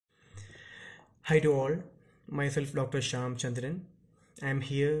Hi to all, myself Dr. Shyam Chandran. I am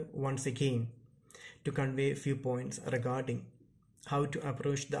here once again to convey a few points regarding how to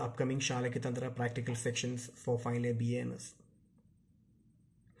approach the upcoming SHALAKYA TANTRA practical sections for final year BAMS.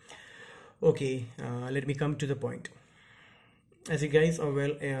 Okay, let me come to the point. As you guys are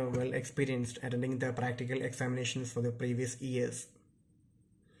well experienced attending the practical examinations for the previous years,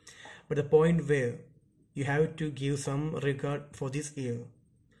 but the point where you have to give some regard for this year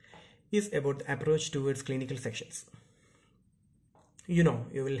is about the approach towards clinical sections. You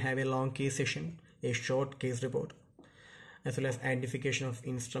will have a long case session, a short case report, as well as identification of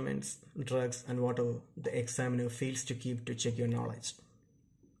instruments, drugs, and whatever the examiner feels to keep to check your knowledge.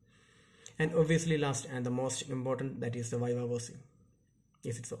 And obviously last and the most important, that is the Viva version.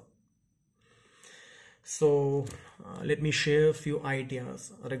 Is it so? So let me share a few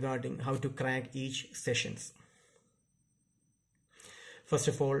ideas regarding how to crack each sessions. First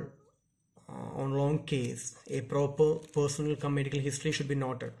of all, on long case, a proper personal medical history should be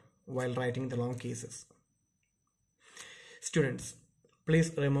noted while writing the long cases. Students,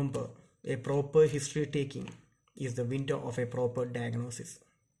 please remember, a proper history taking is the window of a proper diagnosis.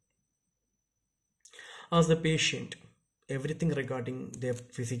 Ask the patient everything regarding their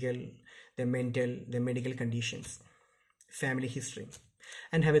physical, their mental, their medical conditions, family history,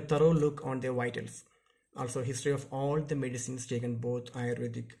 and have a thorough look on their vitals. Also history of all the medicines taken, both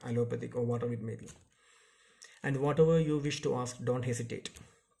Ayurvedic, allopathic, or whatever it may be. And whatever you wish to ask, don't hesitate.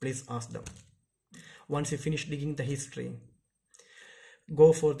 Please ask them. Once you finish digging the history,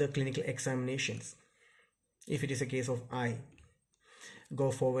 go for the clinical examinations. If it is a case of eye, go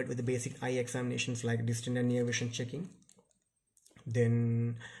forward with the basic eye examinations like distant and near vision checking.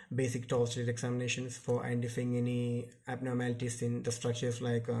 Then basic torchlight examinations for identifying any abnormalities in the structures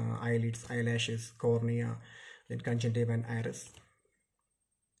like eyelids, eyelashes, cornea, then conjunctiva and iris.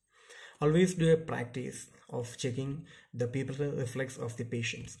 Always do a practice of checking the pupillary reflex of the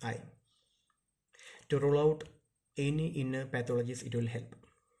patient's eye. To rule out any inner pathologies, it will help.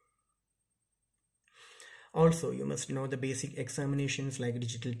 Also, you must know the basic examinations like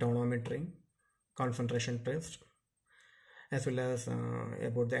digital tonometry, concentration test, as well as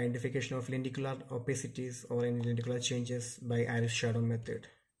about the identification of lenticular opacities or any lenticular changes by iris shadow method.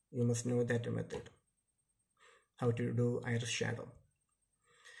 You must know that method, how to do iris shadow,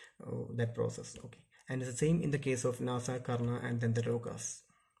 that process. Okay, and it's the same in the case of Nasa, Karna, and then the Rogas.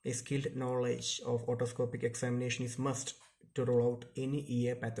 A skilled knowledge of otoscopic examination is must to rule out any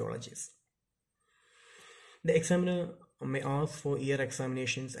ear pathologies. The examiner may ask for ear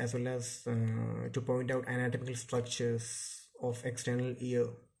examinations as well as to point out anatomical structures of external ear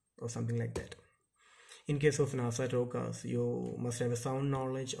or something like that. In case of NASA Rogas, you must have a sound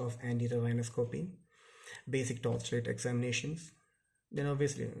knowledge of anterior rhinoscopy, basic torchlight examinations. Then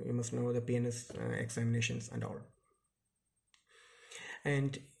obviously you must know the PNS examinations and all.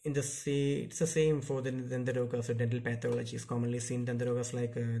 And in the it's the same for the Rogas or dental pathologies commonly seen Rogas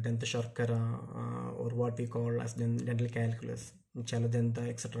like Danta Sharkara or what we call as dental calculus, Chaladenta,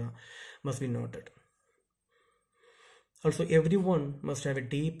 etc. must be noted. Also, everyone must have a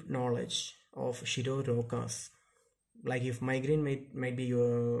deep knowledge of Shiro Rogas. Like if migraine might be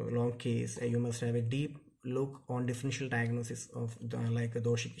your long case, you must have a deep look on differential diagnosis of like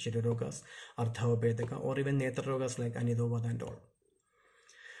Doshik Shiro Rogas, Arthavabedaka, or even Netra Rogas like Anidovada and all.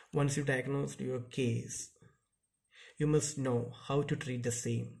 Once you diagnosed your case, you must know how to treat the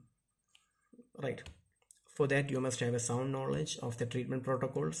same, right? For that, you must have a sound knowledge of the treatment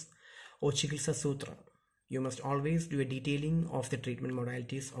protocols or Chikitsa Sutra. You must always do a detailing of the treatment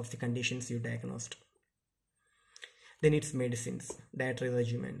modalities of the conditions you diagnosed. Then it's medicines, dietary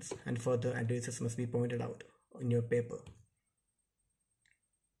regimens, and further advices must be pointed out in your paper.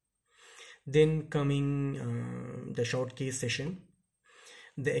 Then coming the short case session,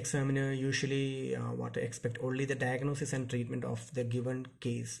 the examiner usually expect only the diagnosis and treatment of the given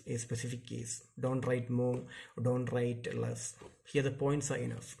case, a specific case. Don't write more, don't write less. Here the points are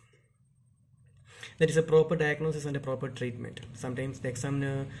enough. That is a proper diagnosis and a proper treatment. Sometimes the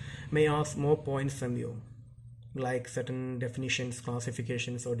examiner may ask more points from you, like certain definitions,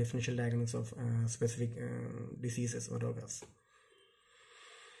 classifications, or differential diagnosis of specific diseases or rogas.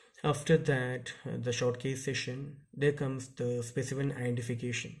 After that, the short case session, there comes the specimen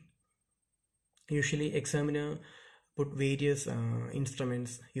identification. Usually examiner put various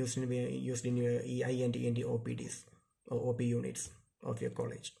instruments used in your EI and ENT OPDs or OP units of your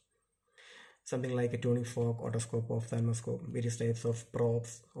college. Something like a tuning fork, otoscope, ophthalmoscope, various types of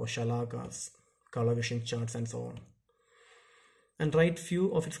probes or shalakas, color vision charts, and so on. And write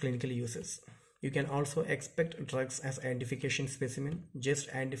few of its clinical uses. You can also expect drugs as identification specimen. Just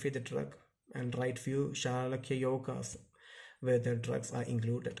identify the drug and write few Shalakya yogas where the drugs are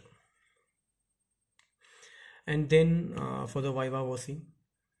included. And then for the Viva VOC,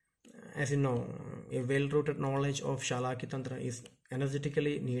 as you know, a well-rooted knowledge of Shalakya Tantra is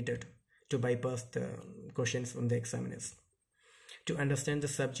energetically needed to bypass the questions from the examiners. To understand the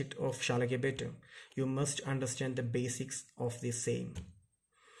subject of Shalakya better, you must understand the basics of the same.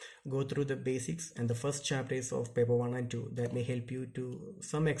 Go through the basics and the first chapters of paper 1 and 2 that may help you to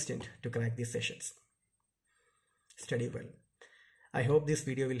some extent to crack these sessions. Study well. I hope this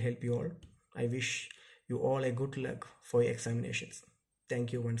video will help you all. I wish you all a good luck for your examinations.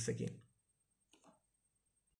 Thank you once again.